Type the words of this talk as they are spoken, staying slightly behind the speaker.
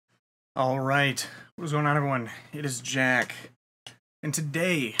Alright, what's going on everyone? It is Jack, and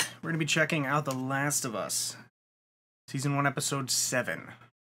today we're going to be checking out The Last of Us, Season 1, Episode 7.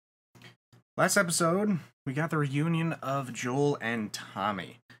 Last episode, we got the reunion of Joel and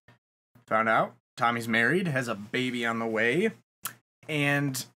Tommy. Found out Tommy's married, has a baby on the way,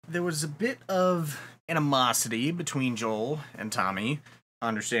 and there was a bit of animosity between Joel and Tommy,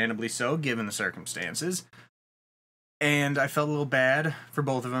 understandably so, given the circumstances. And I felt a little bad for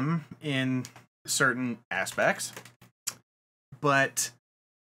both of them in certain aspects. But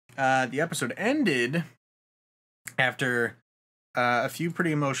the episode ended after a few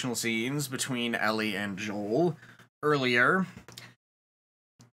pretty emotional scenes between Ellie and Joel earlier,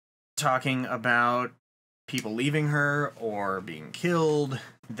 talking about people leaving her or being killed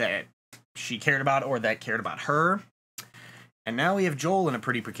that she cared about or that cared about her. And now we have Joel in a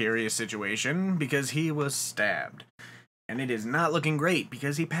pretty precarious situation because he was stabbed. And it is not looking great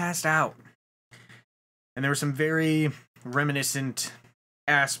because he passed out. And there were some very reminiscent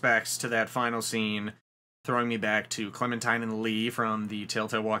aspects to that final scene, throwing me back to Clementine and Lee from the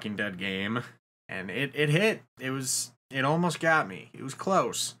Telltale Walking Dead game. And it hit. It almost got me. It was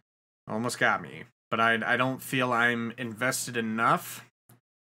close. Almost got me. But I don't feel I'm invested enough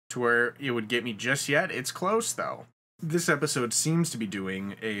to where it would get me just yet. It's close, though. This episode seems to be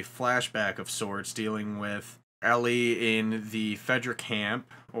doing a flashback of sorts, dealing with Ellie in the Fedra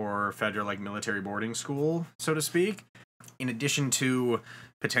camp, or Fedra, like, military boarding school, so to speak. In addition to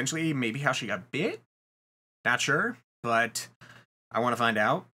potentially maybe how she got bit. Not sure, but I want to find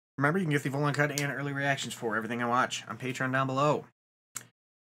out. Remember, you can get the full uncut and early reactions for everything I watch on Patreon down below.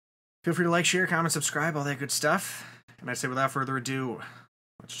 Feel free to like, share, comment, subscribe, all that good stuff. And I say without further ado,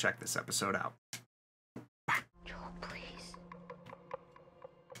 let's check this episode out. Joel, please.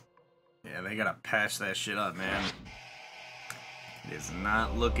 Yeah, they gotta patch that shit up, man. It is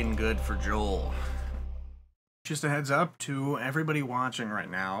not looking good for Joel. Just a heads up to everybody watching right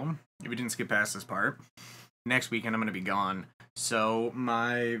now, if you didn't skip past this part, next weekend I'm gonna be gone. So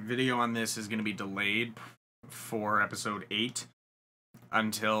my video on this is gonna be delayed for episode 8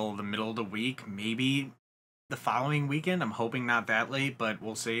 until the middle of the week, maybe the following weekend. I'm hoping not that late, but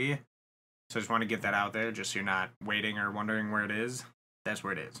we'll see. So I just want to get that out there, just so you're not waiting or wondering where it is. That's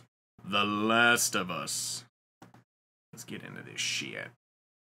where it is. The Last of Us. Let's get into this shit.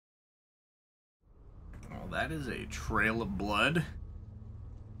 Well, that is a trail of blood.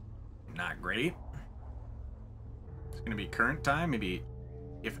 Not great. It's gonna be current time. Maybe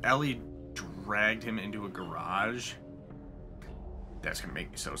if Ellie dragged him into a garage. That's gonna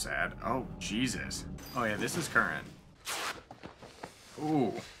make me so sad. Oh, Jesus. Oh, yeah, this is current.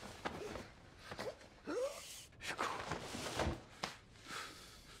 Ooh.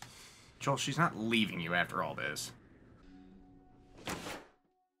 Joel, she's not leaving you after all this.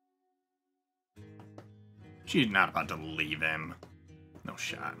 She's not about to leave him. No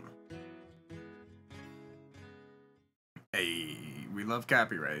shot. Hey, we love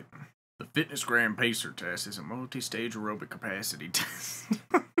copyright. The Fitness Gram Pacer test is a multi-stage aerobic capacity test.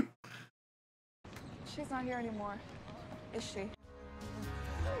 She's not here anymore, is she?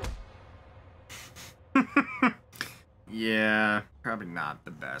 Yeah, probably not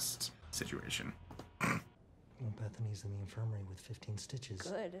the best situation. Well, Bethany's in the infirmary with 15 stitches.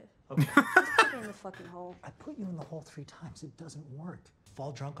 Good. Okay. Just put her in the fucking hole. I put you in the hole 3 times. It doesn't work.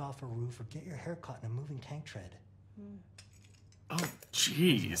 Fall drunk off a roof or get your hair caught in a moving tank tread. Oh,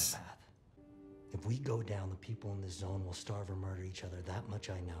 jeez. If we go down, the people in this zone will starve or murder each other. That much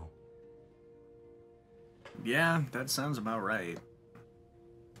I know. Yeah, that sounds about right.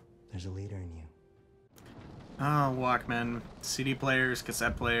 There's a leader in you. Oh, Walkman, CD players,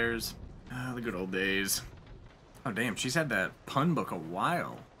 cassette players. Ah, the good old days. Oh, damn, she's had that pun book a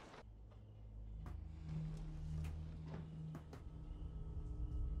while.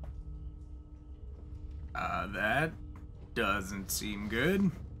 That doesn't seem good.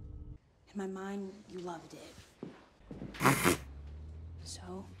 In my mind, you loved it.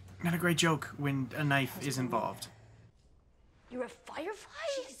 So? Not a great joke when a knife is involved. You're a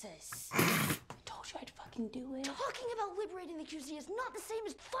firefly? Jesus. I told you I'd fucking do it. Talking about liberating the QC is not the same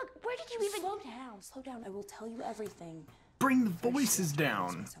as fuck. Where did you even— Slow down. Slow down. I will tell you everything. Bring the voices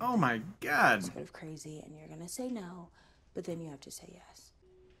down. Oh my god. It's sort of crazy, and you're gonna say no, but then you have to say yes.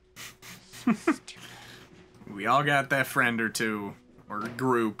 We all got that friend or two, or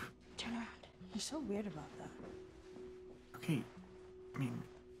group. Turn around. You're so weird about that. Okay, I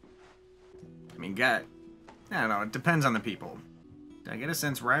mean, God, I don't know, it depends on the people. Did I get a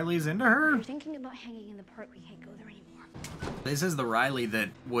sense Riley's into her? You're thinking about hanging in the park. We can't go there anymore. This is the Riley that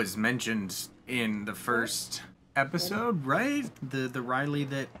was mentioned in the first episode, right? The Riley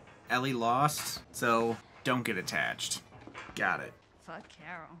that Ellie lost, so don't get attached. Got it. Fuck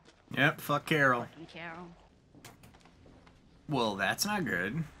Carol. Yep, fuck Carol. Fucking Carol. Well, that's not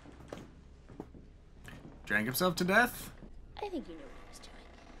good. Drank himself to death? I think you knew what he was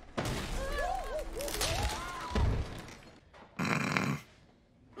doing.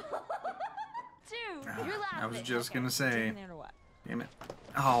 Dude, you're laughing. I was just gonna say. In there or what? Damn it.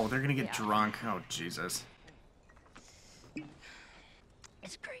 Oh, they're gonna get drunk. Oh, Jesus.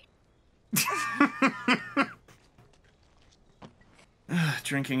 It's great.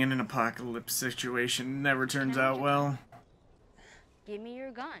 Drinking in an apocalypse situation never turns out well. Give me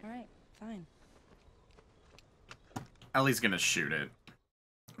your gun. All right, fine. Ellie's gonna shoot it.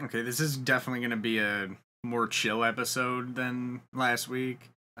 Okay, this is definitely gonna be a more chill episode than last week.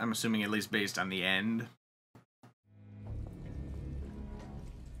 I'm assuming at least based on the end.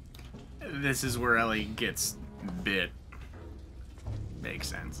 This is where Ellie gets bit. Makes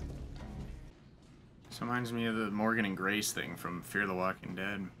sense. This reminds me of the Morgan and Grace thing from Fear the Walking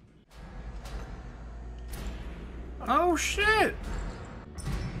Dead. Oh shit!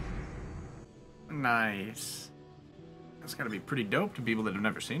 Nice. That's gotta be pretty dope to people that have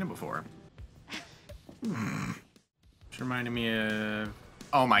never seen it before. It's reminding me of...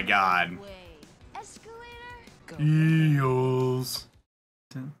 Oh my god. Escalator? Eels.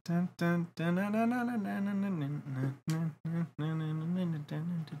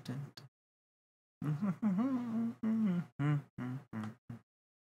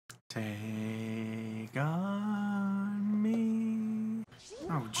 Take on me.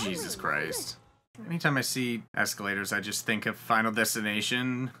 Oh, Jesus Christ. Anytime I see escalators, I just think of Final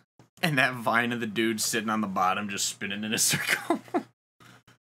Destination and that vine of the dude sitting on the bottom just spinning in a circle.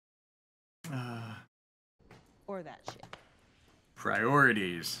 Or that shit.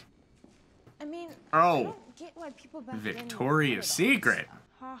 Priorities. I mean, Oh. I don't get why people back then Victoria's cared about Secret. this.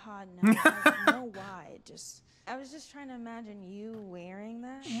 Haha, no, I don't know why. I was just trying to imagine you wearing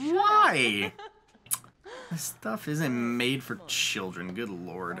that. Why? This stuff isn't made for children. Good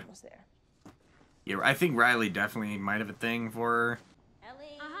lord. Almost there. Yeah, I think Riley definitely might have a thing for her.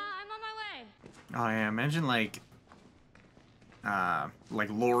 Ellie. I'm on my way. Oh yeah, imagine like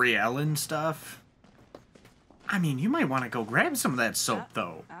Lori Ellen stuff. I mean, you might want to go grab some of that soap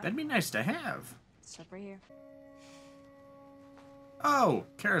though. That'd be nice to have. Stop right here. Oh,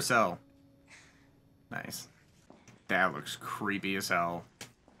 carousel. Nice. That looks creepy as hell.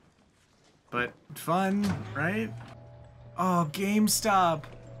 But fun, right? Oh, GameStop.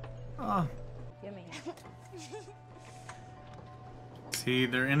 Oh. Gimme. See,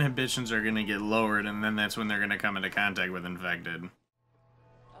 their inhibitions are gonna get lowered, and then that's when they're gonna come into contact with infected.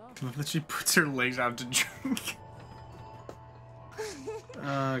 Love that she puts her legs out to drink.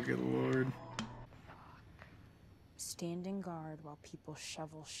 Ah, good lord. Standing guard while people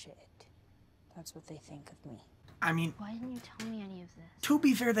shovel shit. That's what they think of me. I mean, Why didn't you tell me any of this? to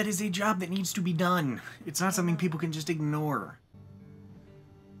be fair, that is a job that needs to be done. It's not something people can just ignore.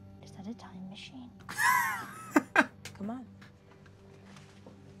 Is that a time machine? Come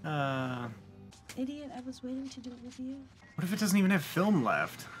on. Uh, Idiot, I was waiting to do it with you. what if it doesn't even have film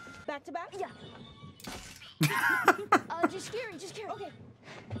left? Back to back? Yeah. Just Gary, just Gary. Okay.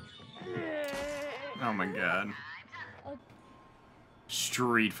 Oh my god.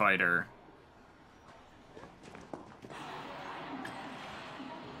 Street Fighter.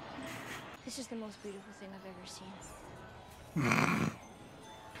 This is the most beautiful thing I've ever seen.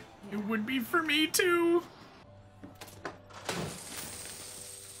 It would be for me too.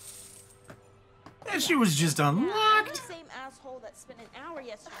 That shit was just I'm unlocked. the same asshole that spent an hour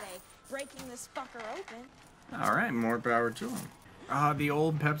yesterday breaking this fucker open. Alright, more power to him. Ah, the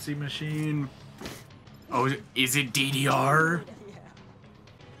old Pepsi machine. Oh, is it DDR?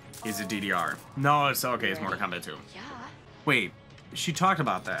 Is it DDR? No, it's okay, it's Mortal Kombat 2. Yeah. Wait, she talked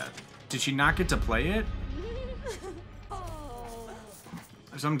about that. Did she not get to play it?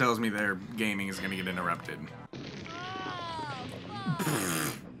 Something tells me their gaming is gonna get interrupted.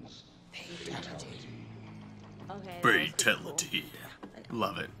 Okay. Fatality.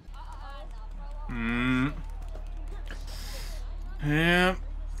 Love it. Yeah,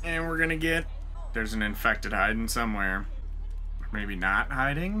 and we're gonna get... There's an infected hiding somewhere. Maybe not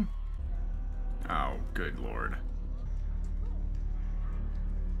hiding? Oh, good lord.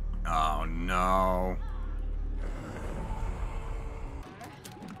 Oh, no.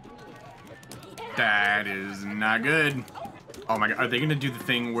 That is not good. Oh my god, are they gonna do the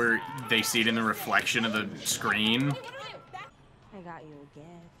thing where they see it in the reflection of the screen? I got you a gift.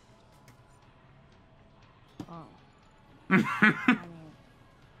 Oh. I mean,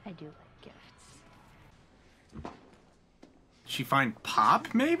 I do like gifts. she find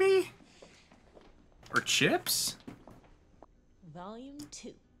Pop, maybe? Or Chips? Volume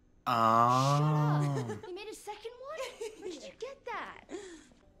 2. Oh. You made a second one? Where did you get that?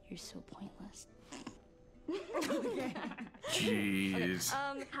 You're so pointless. Jeez.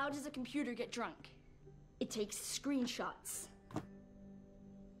 How does a computer get drunk? It takes screenshots.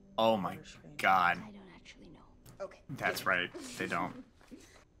 Oh my god. I don't actually know. Okay. That's right. They don't.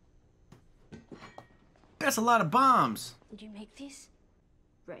 That's a lot of bombs. Did you make these?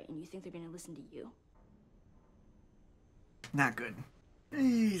 Right, and you think they're gonna listen to you? Not good.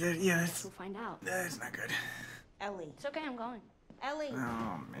 Yeah, that's, We'll find out. that's not good. Ellie. It's okay, I'm going. Ellie.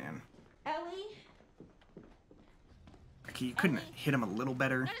 Oh, man. Ellie. Okay, you couldn't hit him a little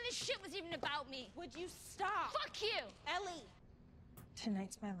better. None of this shit was even about me. Would you stop? Fuck you. Ellie.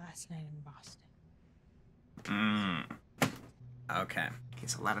 Tonight's my last night in Boston. Okay. Okay,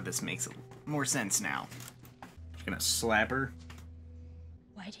 so a lot of this makes more sense now. Just gonna slap her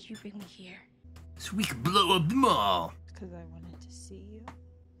Why did you bring me here? so we can blow up the mall. Because I wanted to see you.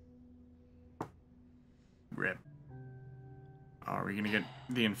 Rip. Oh, are we gonna get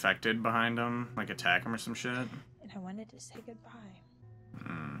the infected behind him? Like attack him or some shit? And I wanted to say goodbye.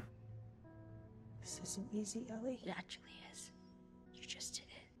 This isn't easy, Ellie. It actually is. You just did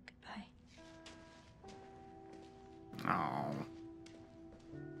it. Goodbye. Oh.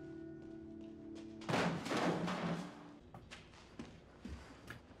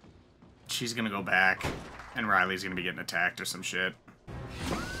 She's gonna go back, and Riley's gonna be getting attacked or some shit.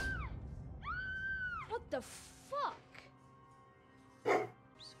 What the fuck?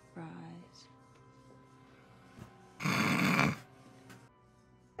 Surprise.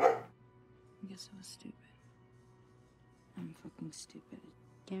 I guess I was stupid. I'm fucking stupid.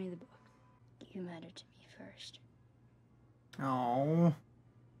 Give me the book. You mattered to me first. Oh.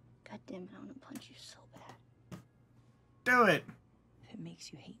 God damn it, I want to punch you so bad. Do it! If it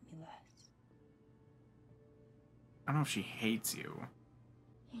makes you hate me less. I don't know if she hates you.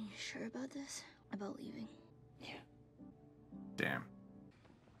 Are you sure about this? About leaving? Yeah. Damn.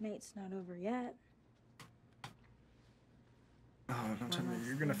 Night's not over yet. Oh, don't tell me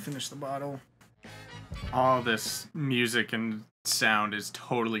you're gonna finish the bottle. All this music and sound is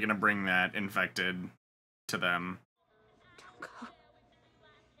totally gonna bring that infected to them. Don't go.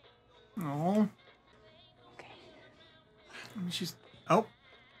 Oh. Okay. I mean, she's... Oh.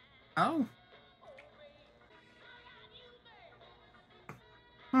 Oh.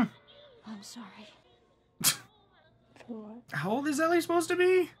 I'm sorry. For what? How old is Ellie supposed to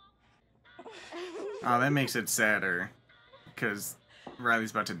be? Oh, that makes it sadder. Because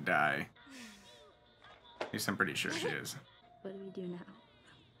Riley's about to die. At least I'm pretty sure she is. What do we do now?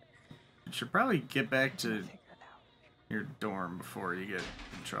 You should probably get back to Figure it out. your dorm before you get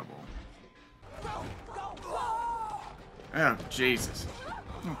in trouble. Oh, Jesus.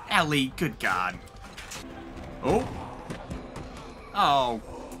 Oh, Ellie, good God. Oh. Oh.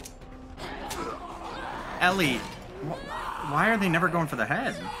 Ellie. Why are they never going for the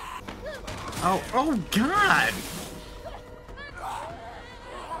head? Oh, oh, God.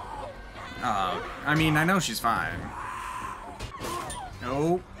 I mean, I know she's fine.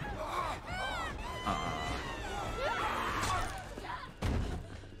 No.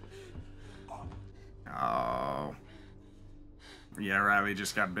 Oh. Yeah, Riley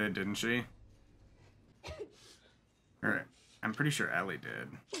just got bit, didn't she? Or, I'm pretty sure Ellie did.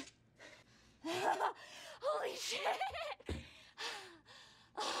 Holy shit!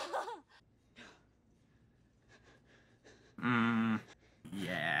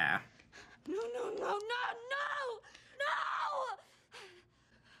 Yeah. No, no, no, no, no! No!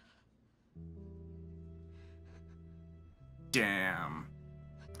 Damn.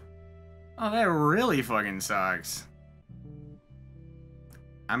 Oh, that really fucking sucks.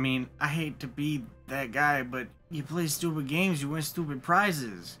 I mean, I hate to be that guy, but you play stupid games, you win stupid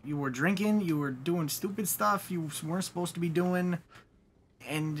prizes. You were drinking, you were doing stupid stuff you weren't supposed to be doing,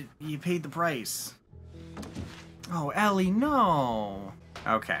 and you paid the price. Oh, Ellie, no.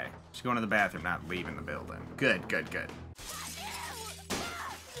 Okay, she's going to the bathroom, not leaving the building. Good, good, good.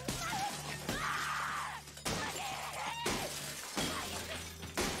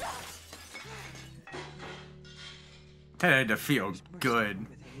 That had to feel good.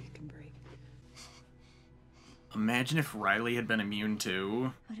 Imagine if Riley had been immune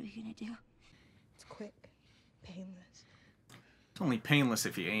too. What are we gonna do? It's quick, painless, It's only painless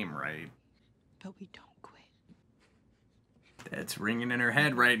if you aim right. but we don't quit. That's ringing in her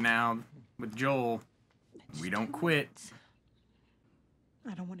head right now with Joel. We don't quit.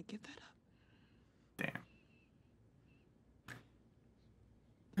 I don't want to give that up.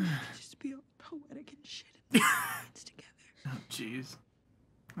 Damn. Just be all poetic and shit. It's together. Oh, jeez.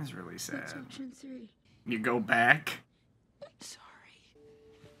 That's really sad. Section 3. You go back? Sorry.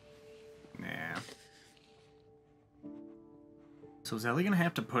 Nah. So is Ellie gonna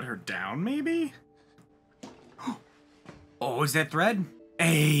have to put her down, maybe? Oh, is that thread?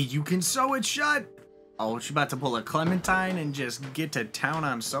 Hey, you can sew it shut! Oh, she's about to pull a Clementine and just get to town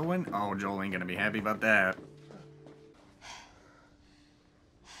on sewing? Oh, Joel ain't gonna be happy about that.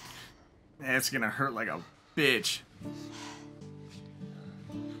 That's gonna hurt like a bitch.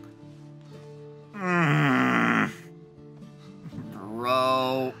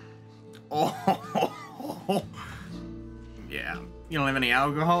 Bro. Oh. Yeah. You don't have any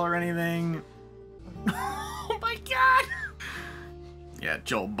alcohol or anything? Oh my god! Yeah,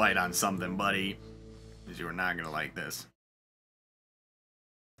 Joel, bite on something, buddy. Because you are not gonna like this.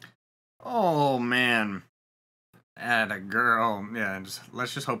 Oh, man. Atta girl. Yeah,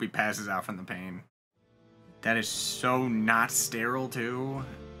 let's just hope he passes out from the pain. That is so not sterile, too.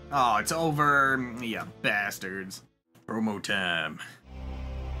 Oh, it's over. You bastards. Promo time.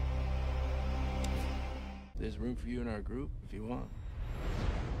 There's room for you in our group if you want.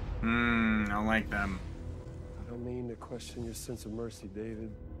 I like them. I don't mean to question your sense of mercy,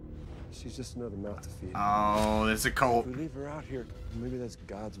 David. She's just another mouth to feed. Oh, there's a cult. If we leave her out here, maybe that's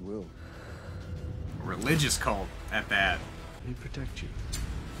God's will. Religious cult at that. He protect you.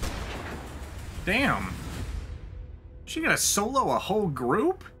 Damn. She gonna solo a whole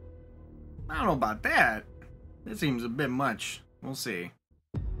group? I don't know about that. That seems a bit much. We'll see.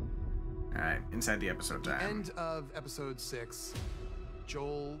 Alright, inside the episode time. End of episode 6.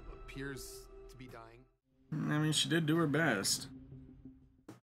 Joel appears to be dying. I mean, she did do her best.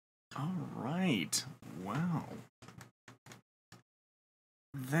 Alright. Wow.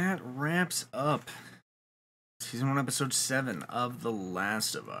 That wraps up Season 1, Episode 7 of The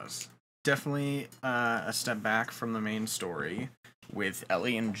Last of Us. Definitely a step back from the main story with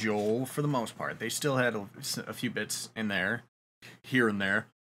Ellie and Joel for the most part. They still had a few bits in there, here and there.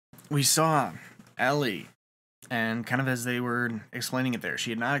 We saw Ellie, and kind of as they were explaining it there, she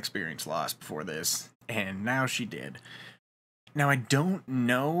had not experienced loss before this, and now she did. Now, I don't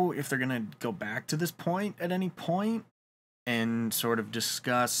know if they're going to go back to this point at any point and sort of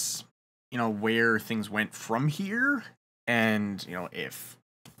discuss, you know, where things went from here, and, you know, if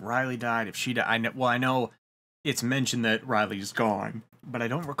Riley died, if she died. I know it's mentioned that Riley's gone, but I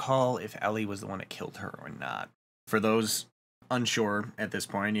don't recall if Ellie was the one that killed her or not. For those unsure at this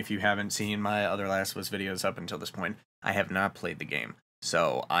point, if you haven't seen my other Last of Us videos up until this point, I have not played the game,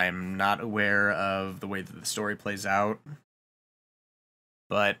 so I'm not aware of the way that the story plays out.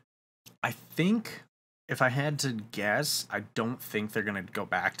 But I think, if I had to guess, I don't think they're going to go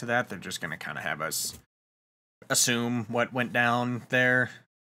back to that. They're just going to kind of have us assume what went down there.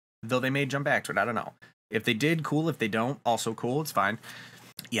 Though they may jump back to it, I don't know. If they did, cool. If they don't, also cool. It's fine.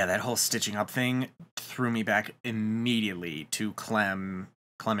 Yeah, that whole stitching up thing threw me back immediately to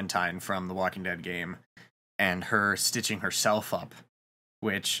Clementine from the Walking Dead game. And her stitching herself up.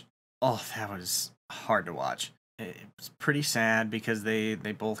 Which, oh, that was hard to watch. It was pretty sad because they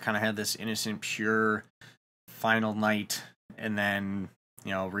both kind of had this innocent, pure final night. And then,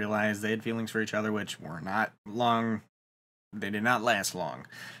 you know, realized they had feelings for each other, which were not long. They did not last long.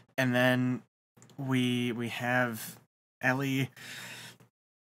 And then we have Ellie.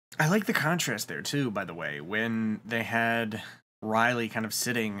 I like the contrast there too, by the way, when they had Riley kind of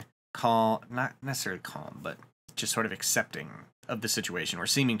sitting calm, not necessarily calm, but just sort of accepting of the situation, or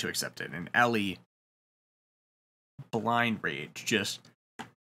seeming to accept it, and Ellie, blind rage, just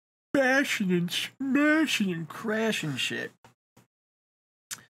bashing and smashing and crashing shit.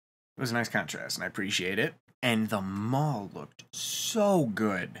 It was a nice contrast, and I appreciate it. And the mall looked so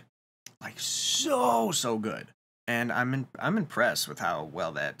good. Like, so good. And I'm impressed with how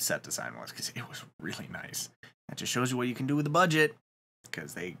well that set design was, because it was really nice. That just shows you what you can do with a budget,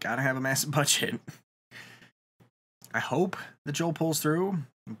 because they gotta have a massive budget. I hope that Joel pulls through,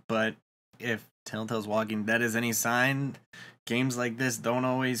 but if Telltale's Walking Dead is any sign, games like this don't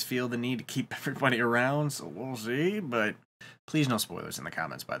always feel the need to keep everybody around, so we'll see. But please no spoilers in the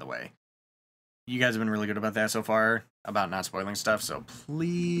comments, by the way. You guys have been really good about that so far, about not spoiling stuff, so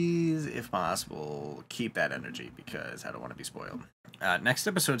please, if possible, keep that energy, because I don't want to be spoiled. Next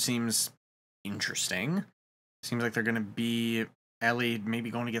episode seems interesting. Seems like they're going to be Ellie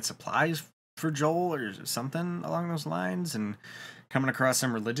maybe going to get supplies for Joel, or something along those lines, and coming across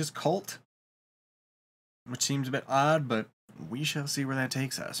some religious cult, which seems a bit odd, but we shall see where that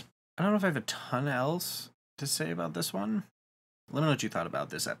takes us. I don't know if I have a ton else to say about this one. Let me know what you thought about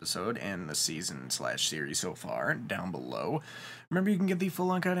this episode and the season/series so far down below. Remember, you can get the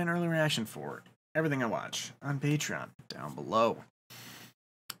full uncut and early reaction for everything I watch on Patreon down below.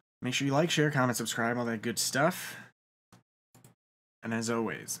 Make sure you like, share, comment, subscribe, all that good stuff. And as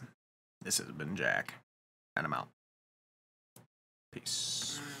always, this has been Jack, and I'm out.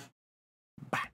 Peace. Bye.